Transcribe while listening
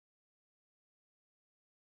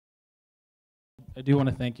I do want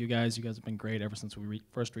to thank you guys. You guys have been great ever since we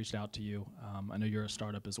first reached out to you. I know you're a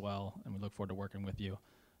startup as well, and we look forward to working with you.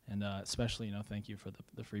 And especially, thank you for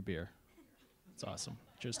the free beer. It's awesome.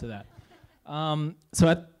 Cheers to that. I'm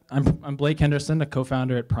Blake Henderson, a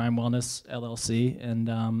co-founder at PrimeWellness LLC,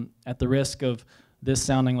 and at the risk of this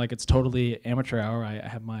sounding like it's totally amateur hour, I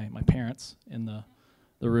have my parents in the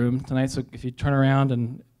room tonight. So if you turn around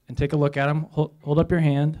and take a look at them, hold up your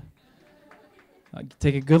hand.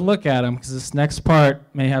 Take a good look at them, because this next part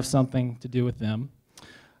may have something to do with them.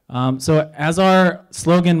 So as our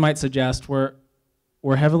slogan might suggest, we're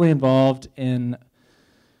heavily involved in,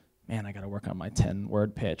 man, I got to work on my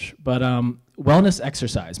 10-word pitch, but wellness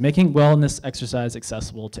exercise, making wellness exercise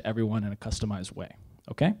accessible to everyone in a customized way,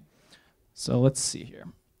 okay? So let's see here.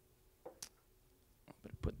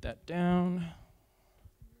 Better put that down.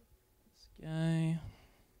 This guy.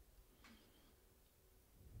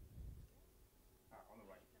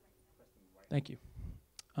 Thank you.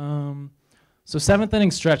 So 7th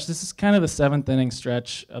inning stretch. This is kind of the 7th inning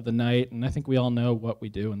stretch of the night, and I think we all know what we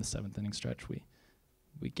do in the 7th inning stretch. We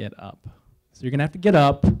get up. So you're gonna have to get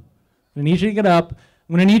up. I'm gonna need you to get up.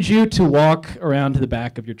 I'm gonna need you to walk around to the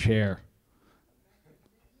back of your chair.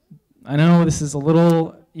 I know this is a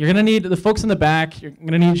little. You're gonna need the folks in the back. You're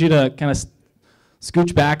gonna need you to kind of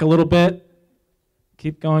scooch back a little bit.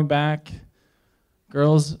 Keep going back.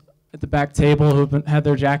 Girls at the back table who've had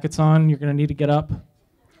their jackets on, you're gonna need to get up.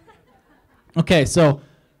 Okay, so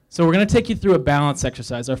we're gonna take you through a balance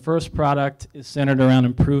exercise. Our first product is centered around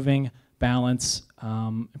improving balance,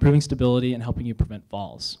 improving stability, and helping you prevent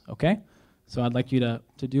falls, okay? So I'd like you to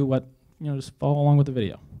do what, just follow along with the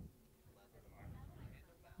video.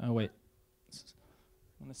 Oh, wait. I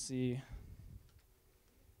wanna see.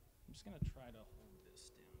 I'm just gonna try to hold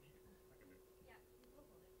this down here.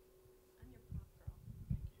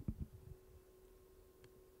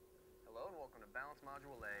 Hello and welcome to Balance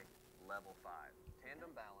Module A, Level 5, Tandem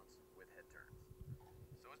Balance with Head Turns.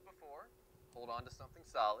 So as before, hold on to something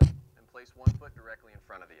solid and place one foot directly in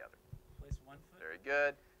front of the other. Place one foot. Very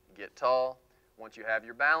good. Get tall. Once you have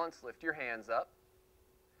your balance, lift your hands up.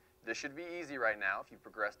 This should be easy right now if you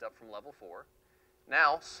progressed up from Level 4.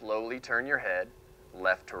 Now, slowly turn your head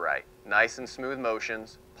left to right. Nice and smooth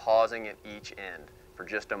motions, pausing at each end for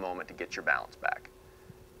just a moment to get your balance back.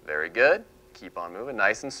 Very good. Keep on moving,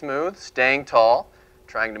 nice and smooth, staying tall,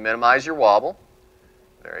 trying to minimize your wobble.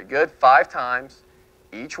 Very good. 5 times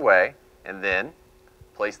each way, and then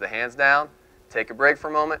place the hands down, take a break for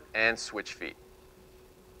a moment, and switch feet.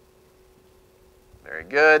 Very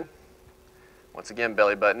good. Once again,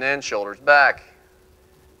 belly button in, shoulders back.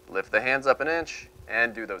 Lift the hands up an inch,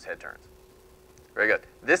 and do those head turns. Very good.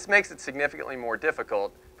 This makes it significantly more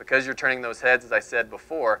difficult because you're turning those heads, as I said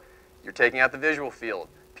before, you're taking out the visual field.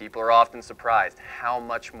 People are often surprised how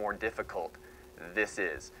much more difficult this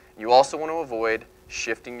is. You also want to avoid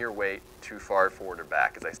shifting your weight too far forward or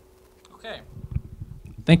back, as I said. Okay.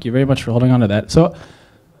 Thank you very much for holding on to that. So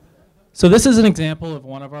this is an example of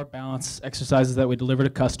one of our balance exercises that we deliver to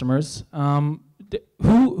customers.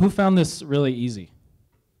 Who found this really easy?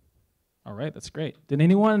 All right, that's great. Did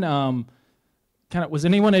anyone was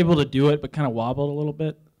anyone able to do it but kind of wobbled a little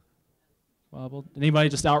bit? Wobbled? Did anybody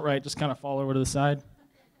just outright just kind of fall over to the side?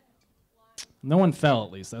 No one fell,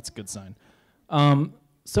 at least. That's a good sign.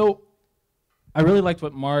 So I really liked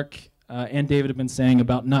what Mark and David have been saying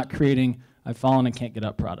about not creating I've fallen and can't get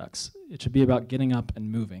up products. It should be about getting up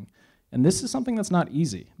and moving. And this is something that's not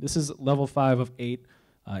easy. This is level 5 of 8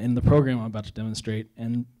 in the program I'm about to demonstrate,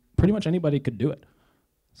 and pretty much anybody could do it.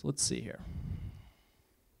 So let's see here.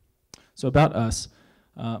 So about us,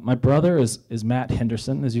 my brother is Matt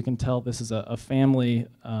Henderson. As you can tell, this is a family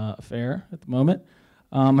affair at the moment.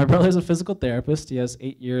 My brother is a physical therapist. He has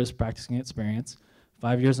 8 years practicing experience,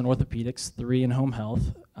 5 years in orthopedics, 3 in home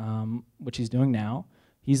health, which he's doing now.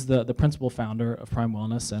 He's the principal founder of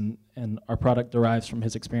PrimeWellness, and our product derives from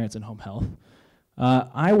his experience in home health.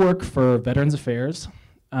 I work for Veterans Affairs.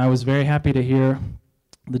 I was very happy to hear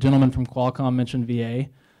the gentleman from Qualcomm mention VA.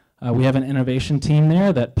 We have an innovation team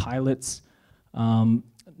there that pilots new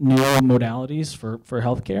modalities for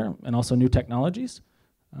healthcare and also new technologies.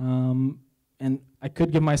 And I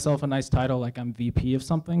could give myself a nice title like I'm VP of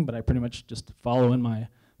something, but I pretty much just follow in my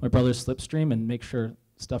brother's slipstream and make sure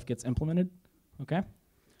stuff gets implemented. Okay?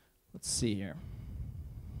 Let's see here.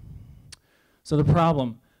 So the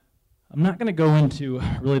problem, I'm not going to go into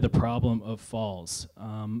really the problem of falls.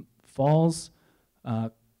 Falls,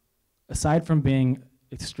 aside from being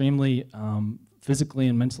extremely physically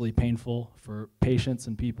and mentally painful for patients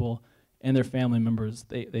and people and their family members,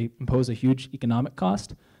 they impose a huge economic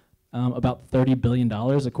cost, about $30 billion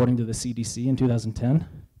according to the CDC in 2010.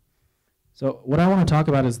 So what I want to talk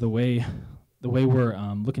about is the way we're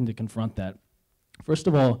looking to confront that. First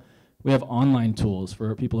of all, we have online tools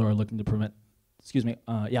for people who are looking to prevent,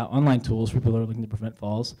 online tools for people who are looking to prevent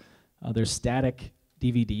falls. There's static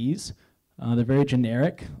DVDs. They're very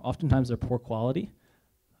generic. Oftentimes they're poor quality.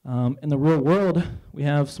 In the real world, we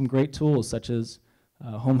have some great tools such as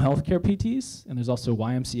home healthcare PTs, and there's also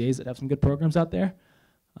YMCAs that have some good programs out there.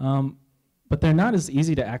 But they're not as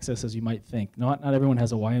easy to access as you might think. Not everyone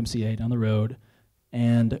has a YMCA down the road,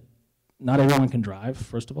 and not everyone can drive,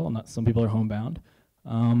 first of all. Some people are homebound.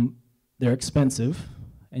 They're expensive,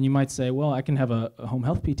 and you might say, well, I can have a home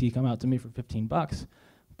health PT come out to me for 15 bucks,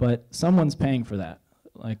 but someone's paying for that.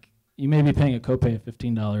 Like, you may be paying a copay of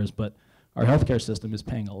 $15, but our healthcare system is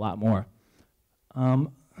paying a lot more.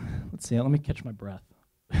 Let's see, let me catch my breath.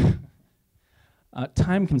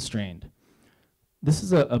 Time constrained. This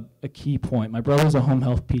is a key point. My brother's a home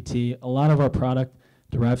health PT. A lot of our product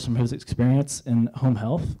derives from his experience in home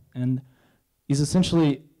health, and he's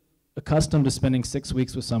essentially accustomed to spending 6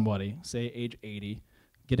 weeks with somebody, say age 80,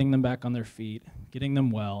 getting them back on their feet, getting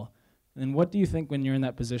them well, and then what do you think when you're in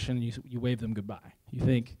that position, you wave them goodbye? You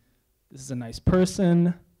think, this is a nice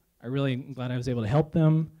person, I really am glad I was able to help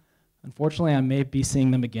them. Unfortunately, I may be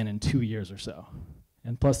seeing them again in 2 years or so,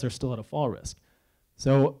 and plus they're still at a fall risk.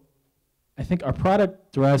 So I think our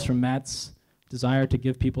product derives from Matt's desire to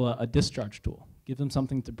give people a discharge tool, give them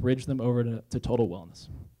something to bridge them over to total wellness.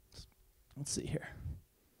 Let's see here.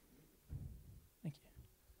 Thank you.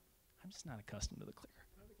 I'm just not accustomed to the clicker.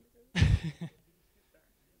 Thank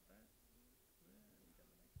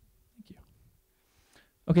you.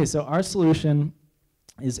 Okay, so our solution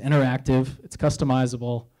is interactive, it's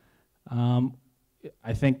customizable.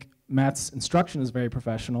 I think Matt's instruction is very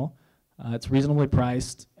professional. It's reasonably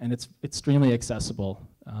priced, and it's extremely accessible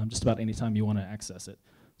just about any time you want to access it.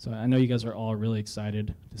 So I know you guys are all really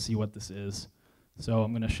excited to see what this is. So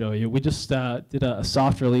I'm going to show you. We just did a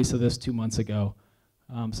soft release of this 2 months ago.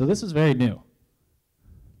 So this is very new.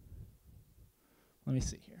 Let me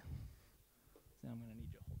see here. Now I'm going to need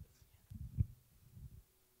you to hold this.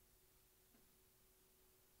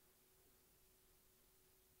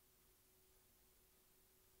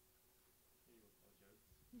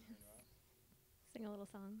 Sing a little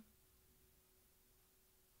song.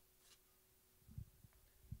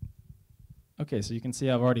 Okay, so you can see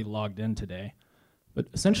I've already logged in today. But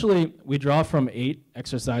essentially, we draw from 8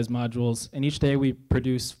 exercise modules, and each day we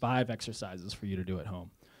produce 5 exercises for you to do at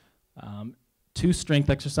home. 2 strength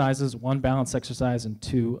exercises, 1 balance exercise, and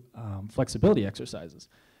 2 flexibility exercises.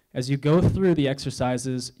 As you go through the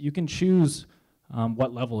exercises, you can choose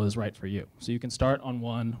what level is right for you. So you can start on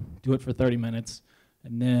 1, do it for 30 minutes,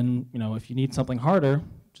 and then, if you need something harder,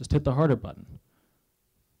 just hit the harder button.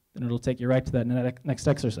 Then it'll take you right to that next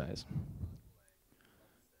exercise.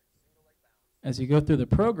 As you go through the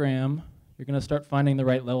program, you're going to start finding the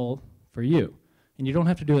right level for you. And you don't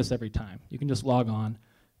have to do this every time. You can just log on,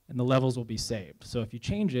 and the levels will be saved. So if you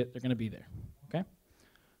change it, they're going to be there. Okay?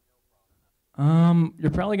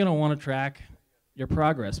 You're probably going to want to track your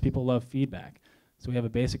progress. People love feedback. So we have a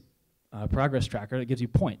basic progress tracker that gives you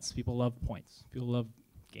points. People love points. People love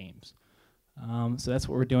games. So that's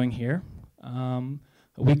what we're doing here. A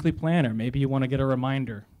weekly planner. Maybe you want to get a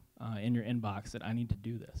reminder in your inbox that I need to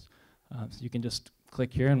do this. So you can just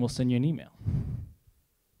click here and we'll send you an email.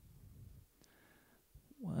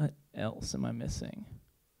 What else am I missing?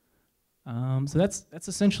 So that's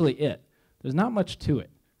essentially it. There's not much to it.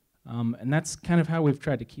 And that's kind of how we've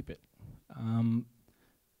tried to keep it.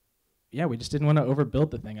 Yeah, we just didn't want to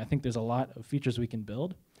overbuild the thing. I think there's a lot of features we can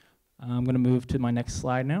build. I'm going to move to my next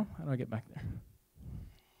slide now. How do I get back there?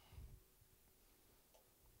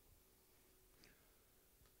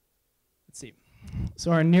 Let's see.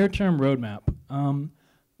 So our near-term roadmap.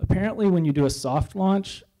 Apparently when you do a soft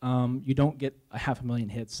launch, you don't get 500,000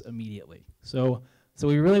 hits immediately. So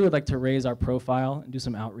we really would like to raise our profile and do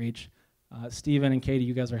some outreach. Steven and Katie,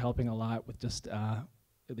 you guys are helping a lot with just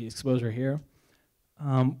the exposure here.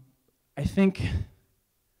 I think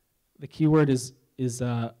the key word is what's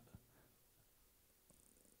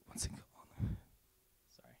it called?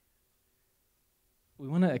 Sorry. We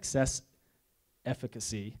want to assess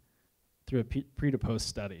efficacy through a pre to post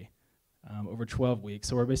study over 12 weeks.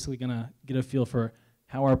 So we're basically going to get a feel for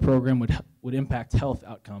how our program would impact health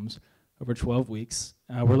outcomes over 12 weeks.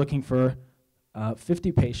 We're looking for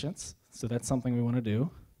 50 patients, so that's something we want to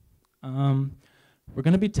do. We're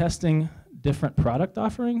going to be testing different product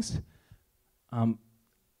offerings.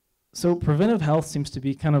 So preventive health seems to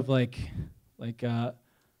be kind of like an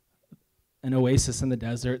oasis in the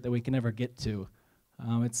desert that we can never get to.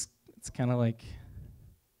 It's kind of like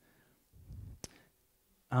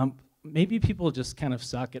maybe people just kind of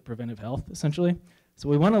suck at preventive health, essentially. So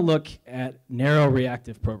we want to look at narrow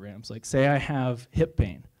reactive programs. Like say I have hip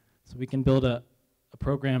pain. So we can build a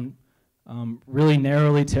program really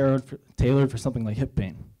narrowly tailored for something like hip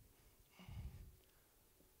pain.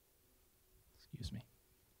 Excuse me.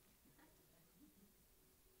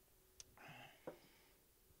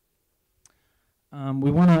 We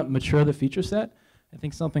want to mature the feature set. I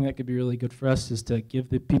think something that could be really good for us is to give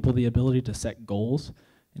the people the ability to set goals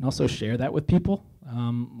and also share that with people,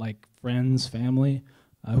 like friends, family,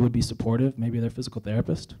 who would be supportive, maybe their physical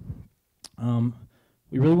therapist.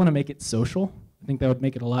 We really want to make it social. I think that would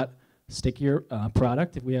make it a lot stickier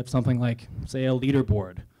product if we have something like, say, a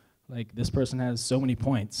leaderboard. Like this person has so many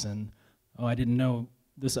points, and oh, I didn't know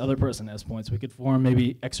this other person has points. We could form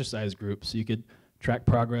maybe exercise groups so you could track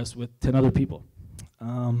progress with 10 other people.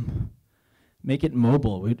 Make it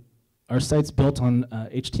mobile. Our site's built on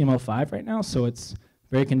HTML5 right now, so it's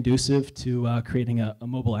very conducive to creating a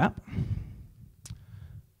mobile app.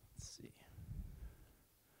 Let's see.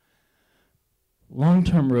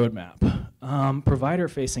 Long-term roadmap.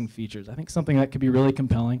 Provider-facing features. I think something that could be really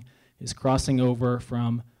compelling is crossing over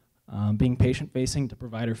from being patient-facing to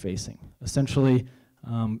provider-facing. Essentially,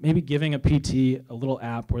 maybe giving a PT a little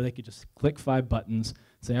app where they could just click 5 buttons,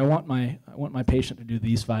 say, I want my patient to do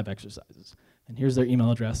these 5 exercises. And here's their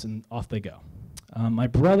email address, and off they go. My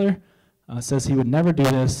brother says he would never do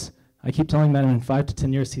this. I keep telling him that in 5 to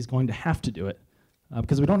 10 years he's going to have to do it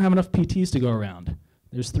because we don't have enough PTs to go around.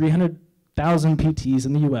 There's 300,000 PTs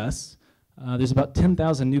in the US. There's about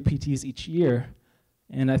 10,000 new PTs each year.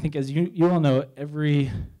 And I think as you all know, every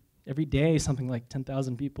day something like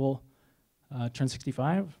 10,000 people turn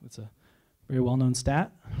 65. It's a very well-known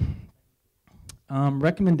stat.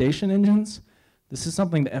 Recommendation engines. This is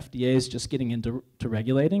something the FDA is just getting into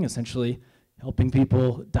regulating, essentially helping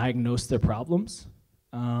people diagnose their problems.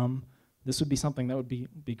 This would be something that would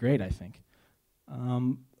be great, I think.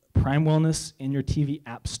 PrimeWellness in your TV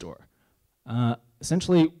app store.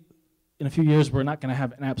 Essentially, in a few years, we're not going to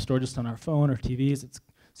have an app store just on our phone or TVs.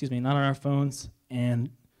 Excuse me, not on our phones and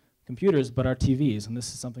computers, but our TVs. And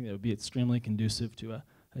this is something that would be extremely conducive to a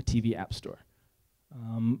TV app store.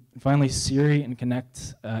 And finally, Siri and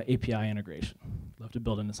Connect API integration. Love to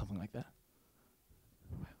build into something like that.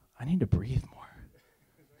 I need to breathe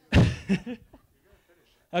more.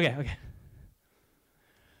 Okay.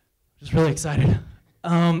 Just really excited.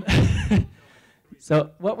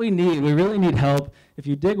 So what we really need help. If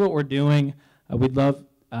you dig what we're doing, we'd love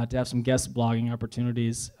to have some guest blogging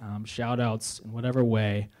opportunities, shout outs in whatever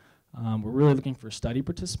way. We're really looking for study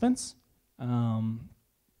participants.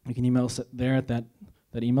 You can email us there at that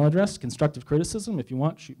email address. Constructive criticism, if you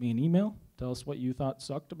want, shoot me an email. Tell us what you thought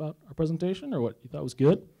sucked about our presentation or what you thought was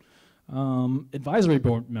good. Advisory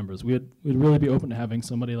board members, we'd really be open to having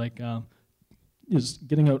somebody like just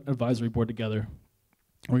getting an advisory board together.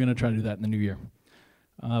 We're going to try to do that in the new year.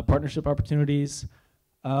 Partnership opportunities,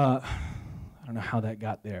 I don't know how that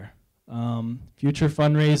got there. Future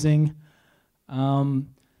fundraising.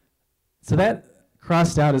 So that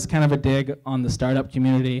crossed out as kind of a dig on the startup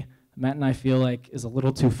community. Matt and I feel like is a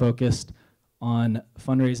little too focused on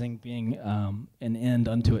fundraising being an end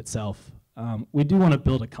unto itself. We do want to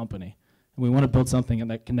build a company, and we want to build something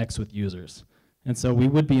that connects with users. And so we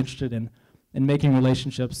would be interested in making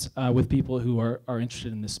relationships with people who are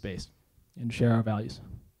interested in this space and share our values.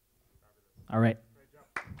 All right. Great job.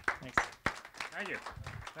 Thanks.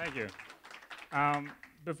 Thank you.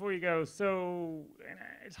 Before you go, so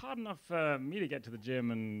it's hard enough for me to get to the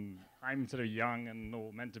gym, and I'm sort of young and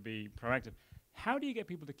all meant to be proactive. How do you get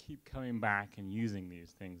people to keep coming back and using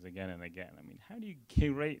these things again and again? I mean, how do you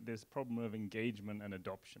curate this problem of engagement and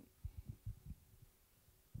adoption?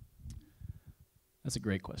 That's a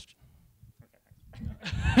great question.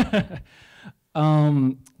 Okay.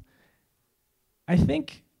 I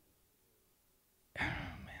think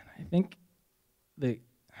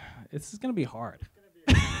this is going to be hard.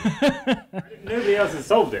 Nobody else has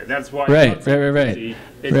solved it. That's why Right. It's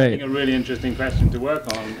a really interesting question to work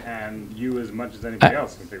on, and you as much as anybody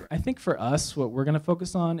else can figure it out. I think for us, what we're going to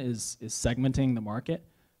focus on is segmenting the market.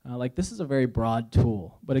 Like this is a very broad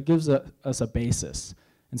tool, but it gives us a basis.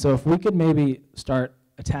 And so if we could maybe start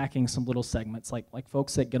attacking some little segments, like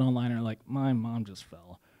folks that get online and are like, my mom just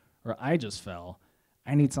fell, or I just fell.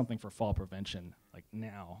 I need something for fall prevention, like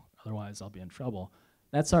now, otherwise I'll be in trouble.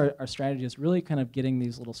 That's our strategy, is really kind of getting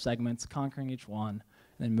these little segments, conquering each one,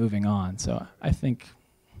 and then moving on. So I think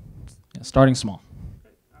starting small.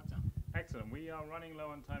 Excellent. We are running low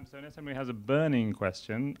on time, so unless somebody has a burning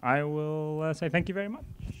question, I will say thank you very much.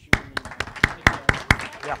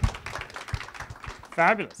 Yeah.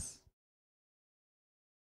 Fabulous.